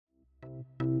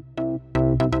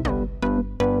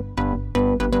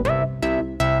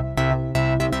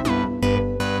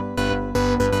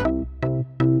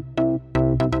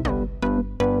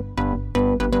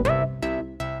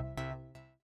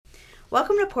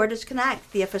Welcome to Portage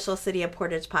Connect, the official City of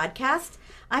Portage podcast.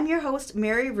 I'm your host,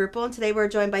 Mary Ruppel, and today we're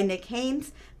joined by Nick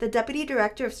Haynes, the Deputy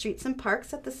Director of Streets and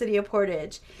Parks at the City of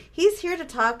Portage. He's here to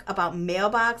talk about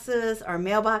mailboxes, our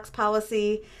mailbox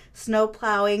policy, snow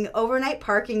plowing, overnight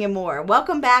parking, and more.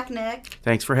 Welcome back, Nick.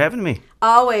 Thanks for having me.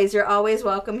 Always. You're always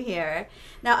welcome here.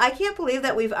 Now, I can't believe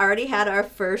that we've already had our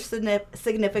first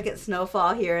significant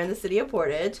snowfall here in the City of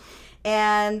Portage.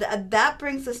 And that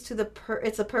brings us to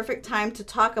it's a perfect time to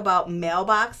talk about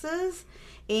mailboxes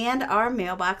and our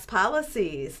mailbox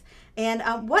policies. And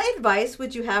what advice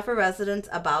would you have for residents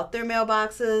about their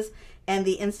mailboxes and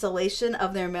the installation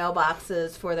of their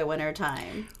mailboxes for the winter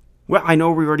time? Well, I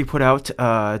know we already put out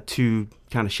to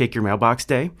kind of shake your mailbox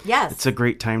day. Yes. It's a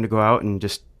great time to go out and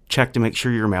just check to make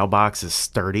sure your mailbox is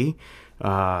sturdy.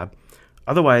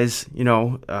 Otherwise,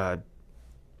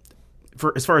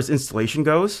 as far as installation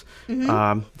goes,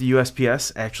 the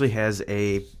USPS actually has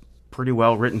a pretty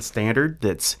well-written standard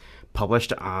that's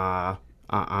published on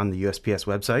the USPS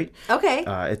website. Okay.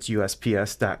 It's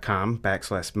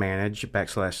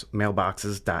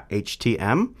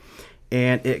usps.com/manage/mailboxes.htm.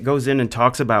 And it goes in and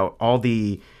talks about all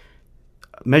the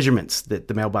measurements that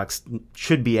the mailbox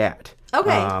should be at.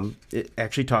 Okay. It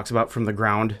actually talks about from the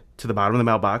ground to the bottom of the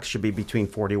mailbox should be between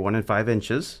 41 and 5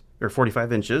 inches, or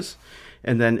 45 inches.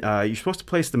 And then you're supposed to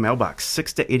place the mailbox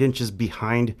 6 to 8 inches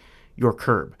behind your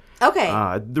curb.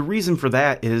 Okay. The reason for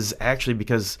that is actually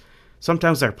because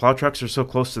sometimes our plow trucks are so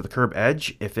close to the curb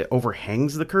edge, if it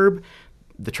overhangs the curb,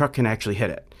 the truck can actually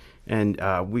hit it. And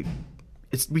we've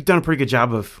done a pretty good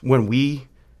job of when we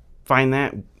find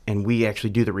that and we actually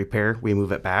do the repair, we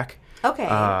move it back.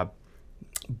 Okay.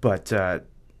 But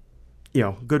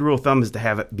good rule of thumb is to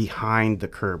have it behind the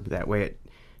curb. That way it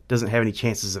doesn't have any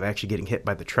chances of actually getting hit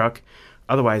by the truck.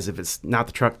 Otherwise, if it's not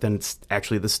the truck, then it's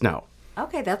actually the snow.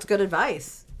 Okay, that's good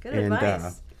advice.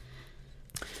 Advice.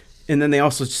 And then they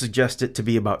also suggest it to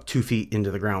be about 2 feet into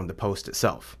the ground, the post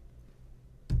itself.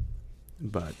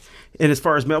 And as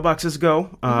far as mailboxes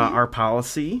go, our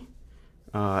policy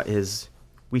is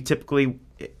we typically,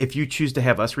 if you choose to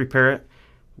have us repair it,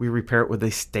 we repair it with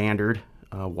a standard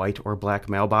white or black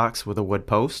mailbox with a wood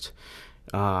post.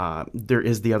 There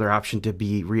is the other option to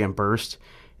be reimbursed,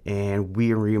 and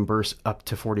we reimburse up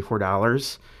to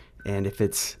 $44. And if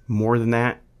it's more than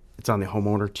that, it's on the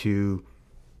homeowner to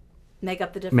make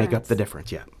up the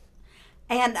difference. Yeah.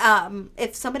 And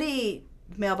if somebody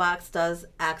mailbox does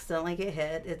accidentally get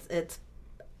hit, it's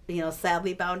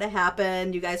sadly bound to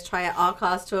happen. You guys try at all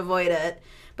costs to avoid it.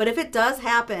 But if it does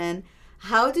happen,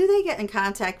 how do they get in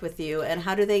contact with you, and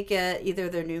how do they get either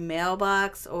their new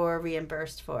mailbox or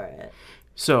reimbursed for it?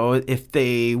 So if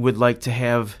they would like to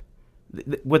have,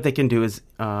 what they can do is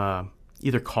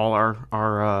either call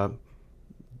our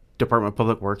Department of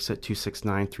Public Works at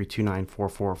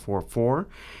 269-329-4444,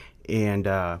 and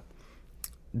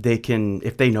they can,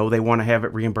 if they know they want to have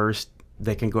it reimbursed,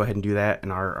 they can go ahead and do that,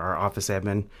 and our office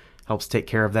admin helps take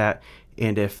care of that.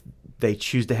 And if they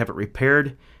choose to have it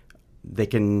repaired, they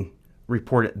can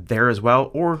report it there as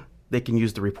well, or they can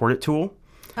use the Report It tool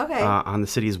on the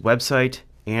city's website,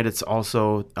 and it's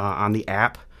also on the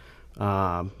app.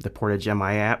 The Portage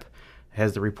MI app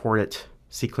has the Report It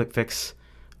C-Click Fix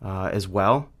as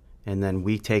well, and then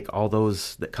we take all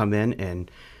those that come in and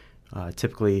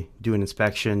typically do an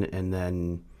inspection, and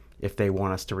then if they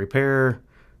want us to repair,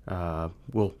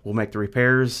 we'll make the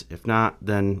repairs. If not,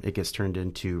 then it gets turned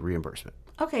into reimbursement.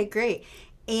 Okay, great.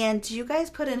 And do you guys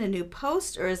put in a new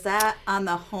post, or is that on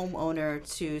the homeowner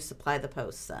to supply the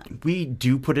posts then? We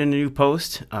do put in a new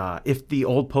post. If the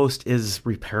old post is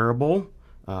repairable,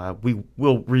 we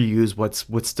will reuse what's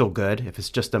still good. If it's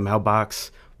just a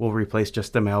mailbox, we'll replace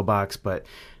just the mailbox. But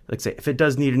like I say, if it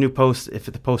does need a new post, if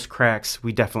the post cracks,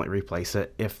 we definitely replace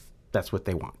it if that's what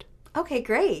they want. Okay,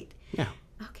 great. Yeah.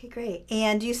 Okay, great.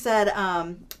 And you said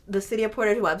the City of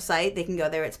Portage website, they can go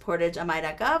there. It's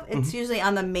portagemi.gov. It's usually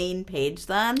on the main page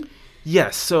then?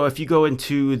 Yes. So if you go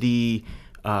into the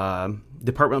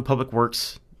Department of Public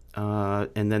Works,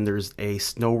 and then there's a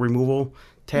snow removal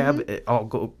tab, it all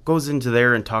goes into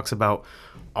there and talks about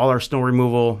all our snow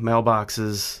removal,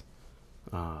 mailboxes,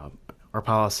 our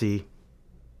policy,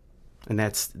 and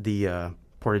that's the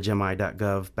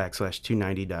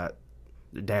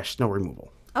portagemi.gov/290-snow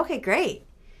removal. Okay, great.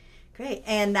 Great.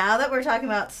 And now that we're talking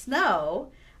about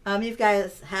snow, you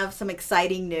guys have some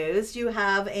exciting news. You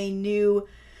have a new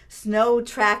snow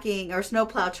tracking or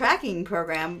snowplow tracking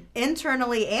program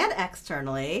internally and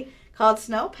externally called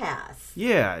Snow Pass.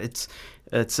 Yeah, it's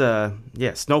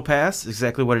Snow Pass,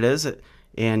 exactly what it is.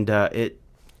 And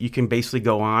you can basically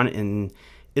go on and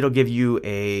it'll give you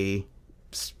a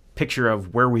picture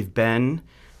of where we've been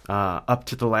up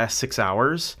to the last 6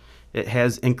 hours. It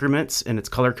has increments and it's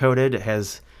color coded. It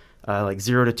has like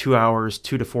 0 to 2 hours,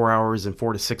 2 to 4 hours, and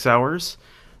 4 to 6 hours.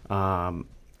 It'll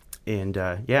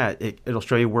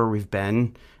show you where we've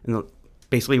been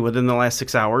basically within the last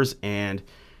 6 hours, and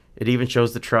it even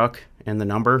shows the truck and the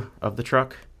number of the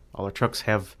truck. All our trucks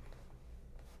have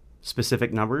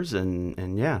specific numbers,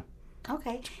 and yeah.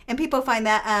 Okay. And people find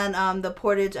that on the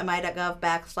Portage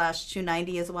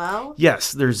mi.gov/290 as well?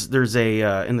 Yes, there's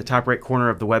a in the top right corner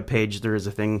of the webpage, there is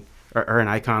a thing or an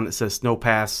icon that says Snow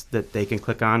Pass that they can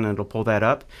click on, and it'll pull that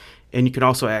up. And you can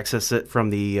also access it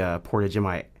from the Portage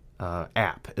MI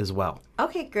app as well.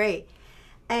 Okay, great.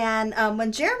 And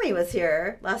when Jeremy was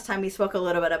here, last time we spoke a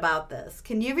little bit about this.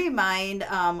 Can you remind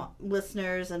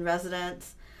listeners and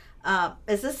residents,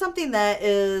 is this something that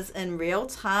is in real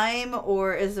time,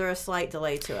 or is there a slight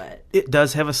delay to it? It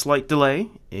does have a slight delay,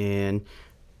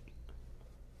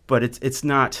 but it's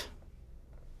not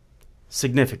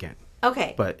significant.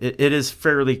 Okay. But it is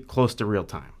fairly close to real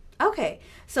time. Okay.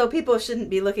 So people shouldn't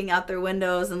be looking out their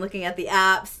windows and looking at the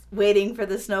apps, waiting for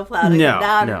the snowplow to come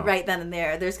down right then and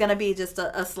there. There's going to be just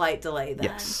a slight delay then.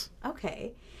 Yes.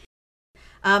 Okay.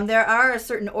 There are a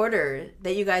certain order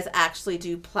that you guys actually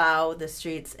do plow the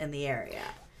streets in the area.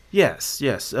 Yes.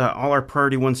 All our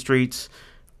Priority 1 streets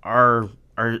are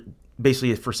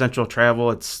basically for central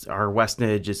travel. It's our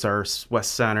Westnedge, it's our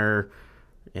West Center,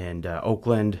 and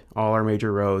Oakland, all our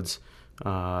major roads.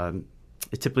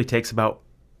 It typically takes about,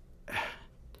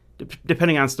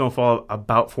 depending on snowfall,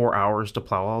 about 4 hours to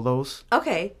plow all those.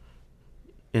 Okay.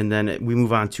 And then we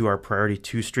move on to our Priority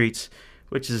 2 streets,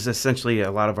 which is essentially a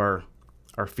lot of our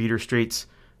feeder streets.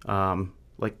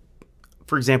 Like,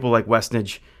 for example, like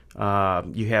Westnedge,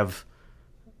 you have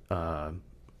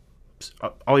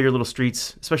all your little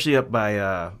streets, especially up by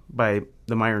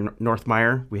the North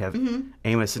Meyer. We have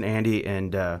Amos and Andy,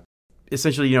 and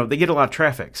essentially, they get a lot of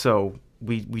traffic. So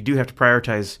we do have to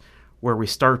prioritize where we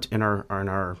start in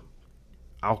our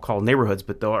I'll call neighborhoods,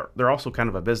 but they're also kind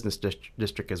of a business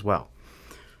district as well.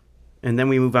 And then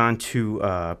we move on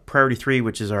to Priority 3,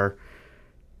 which is all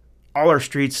our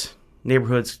streets,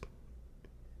 neighborhood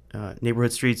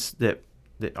streets that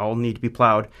all need to be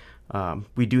plowed.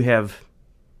 We do have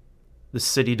the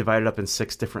city divided up in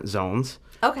 6 different zones.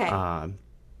 Okay.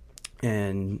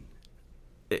 And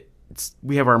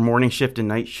we have our morning shift and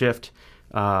night shift.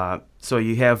 So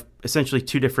you have essentially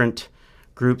 2 different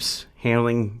groups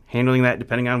handling that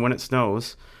depending on when it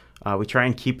snows. We try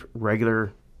and keep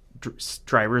regular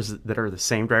drivers that are the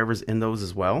same drivers in those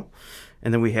as well.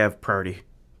 And then we have Priority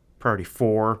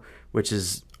 4, which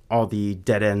is all the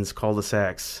dead ends,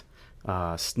 cul-de-sacs,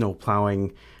 snow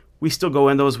plowing. We still go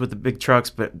in those with the big trucks,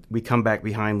 but we come back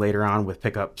behind later on with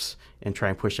pickups and try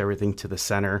and push everything to the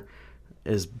center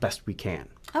as best we can.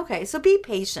 Okay, so be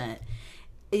patient.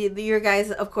 Your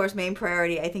guys', of course, main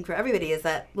priority, I think, for everybody is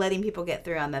that letting people get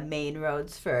through on the main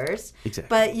roads first. Exactly.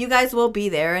 But you guys will be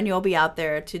there, and you'll be out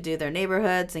there to do their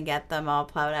neighborhoods and get them all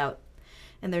plowed out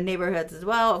in their neighborhoods as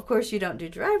well. Of course, you don't do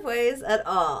driveways at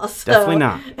all. So, definitely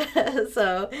not.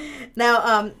 So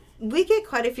now we get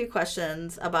quite a few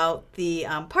questions about the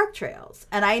park trails.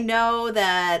 And I know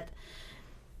that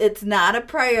it's not a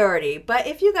priority, but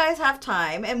if you guys have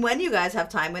time, and when you guys have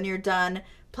time, when you're done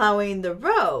plowing the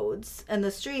roads and the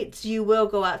streets, you will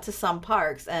go out to some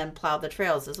parks and plow the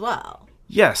trails as well.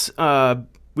 Yes,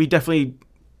 we definitely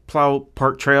plow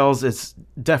park trails. It's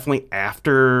definitely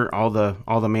after all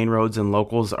the main roads and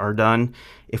locals are done.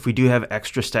 If we do have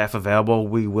extra staff available,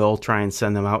 we will try and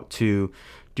send them out to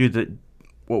do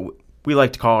what we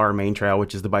like to call our main trail,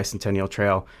 which is the Bicentennial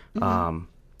Trail. Mm-hmm.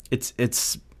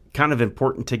 It's kind of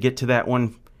important to get to that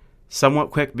one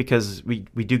somewhat quick because we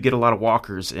do get a lot of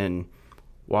walkers, and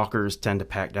walkers tend to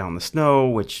pack down the snow,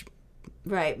 which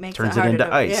turns it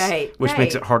into ice, which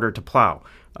makes it harder to plow.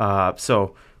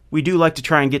 So we do like to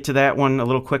try and get to that one a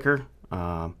little quicker.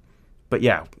 But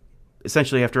yeah,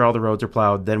 essentially after all the roads are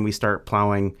plowed, then we start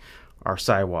plowing our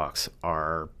sidewalks,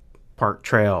 our park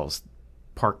trails,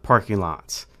 parking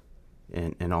lots,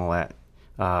 and all that.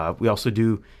 We also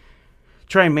do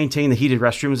try and maintain the heated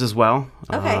restrooms as well.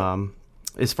 Okay.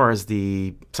 As far as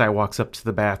the sidewalks up to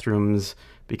the bathrooms,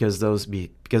 because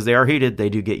they are heated, they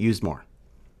do get used more.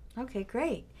 Okay,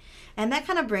 great. And that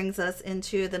kind of brings us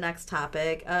into the next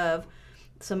topic of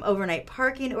some overnight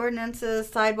parking ordinances,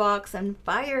 sidewalks, and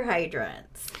fire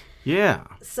hydrants. Yeah.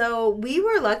 So we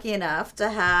were lucky enough to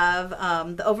have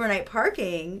the overnight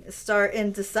parking start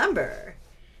in December.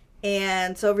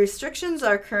 And so restrictions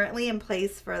are currently in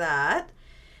place for that.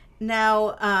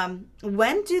 Now,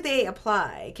 when do they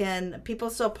apply? Can people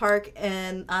still park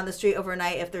on the street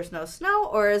overnight if there's no snow,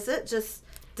 or is it just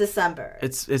December?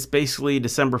 It's basically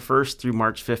December 1st through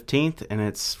March 15th, and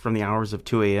it's from the hours of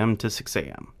 2 a.m. to 6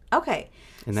 a.m. Okay.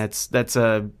 And that's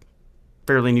a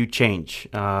fairly new change.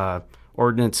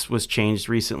 Ordinance was changed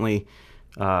recently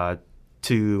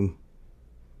to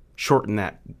shorten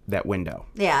that window.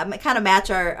 Yeah, kind of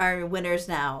match our winters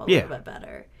now a little bit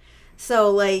better.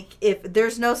 So, like, if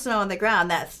there's no snow on the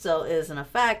ground, that still is in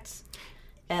effect.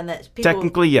 And that people,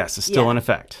 technically, yes, it's still in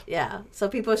effect. Yeah. So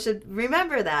people should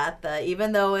remember that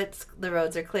even though the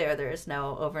roads are clear, there is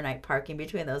no overnight parking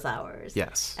between those hours.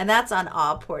 Yes. And that's on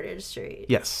all Portage streets.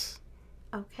 Yes.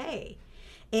 Okay.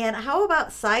 And how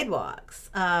about sidewalks?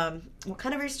 What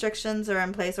kind of restrictions are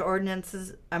in place or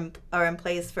ordinances are in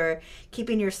place for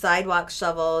keeping your sidewalks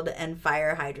shoveled and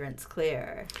fire hydrants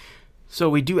clear?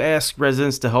 So we do ask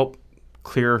residents to help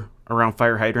clear around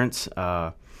fire hydrants.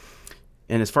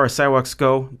 And as far as sidewalks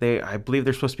go, I believe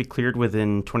they're supposed to be cleared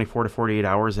within 24 to 48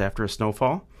 hours after a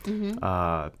snowfall.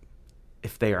 Mm-hmm.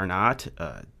 If they are not,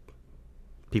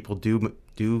 people do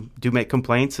make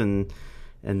complaints, and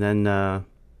then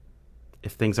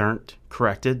if things aren't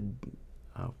corrected,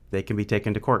 they can be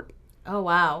taken to court. Oh,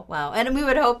 wow. And we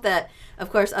would hope that,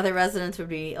 of course, other residents would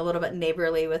be a little bit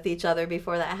neighborly with each other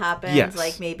before that happens. Yes.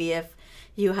 Like maybe if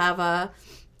you have a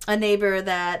neighbor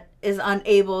that is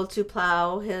unable to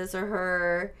plow his or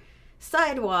her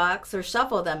sidewalks or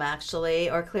shovel them actually,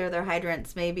 or clear their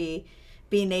hydrants, maybe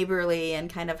be neighborly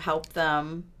and kind of help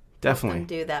them. Definitely. Help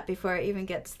them do that before it even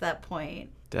gets to that point.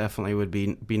 Definitely would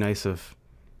be nice if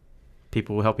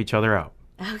people will help each other out.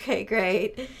 Okay,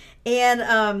 great.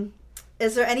 And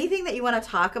is there anything that you want to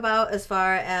talk about as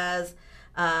far as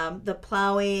the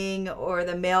plowing or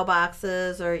the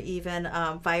mailboxes or even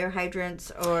fire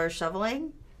hydrants or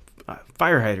shoveling?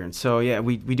 Fire hydrants. So, yeah,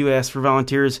 we do ask for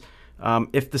volunteers.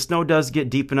 If the snow does get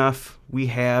deep enough, we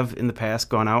have in the past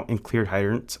gone out and cleared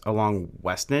hydrants along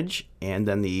Westnedge and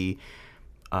then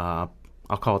I'll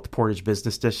call it the Portage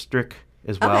Business District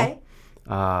as well.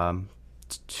 Okay.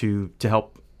 To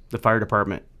help the fire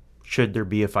department should there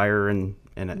be a fire in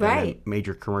a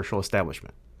major commercial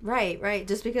establishment. Right.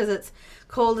 Just because it's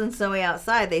cold and snowy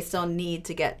outside, they still need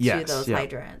to get to those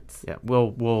hydrants. Yeah,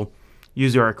 we'll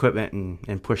use our equipment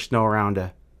and push snow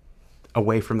around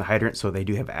away from the hydrant so they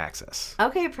do have access.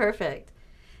 Okay, perfect.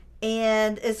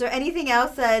 And is there anything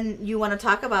else that you want to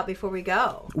talk about before we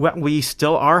go? Well, we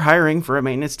still are hiring for a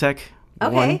maintenance tech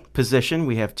one position.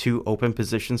 We have 2 open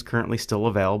positions currently still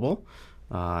available.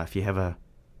 If you have a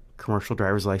commercial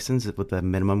driver's license with a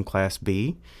minimum Class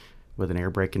B with an air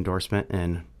brake endorsement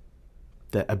and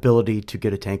the ability to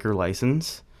get a tanker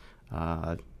license,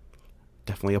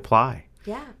 definitely apply.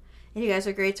 Yeah. And you guys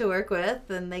are great to work with,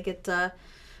 and they get to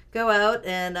go out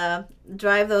and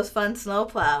drive those fun snow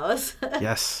plows.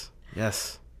 Yes.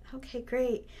 Okay,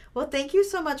 great. Well, thank you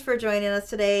so much for joining us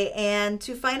today. And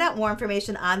to find out more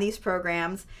information on these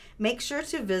programs, make sure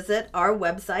to visit our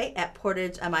website at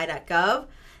portagemi.gov.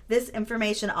 This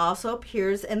information also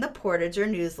appears in the Portager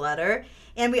newsletter,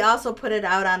 and we also put it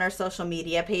out on our social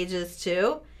media pages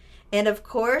too. And of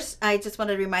course, I just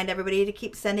wanted to remind everybody to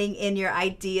keep sending in your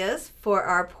ideas for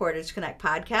our Portage Connect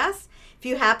podcast. If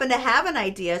you happen to have an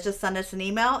idea, just send us an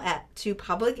email to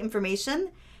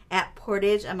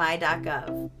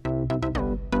publicinformation@portagemi.gov.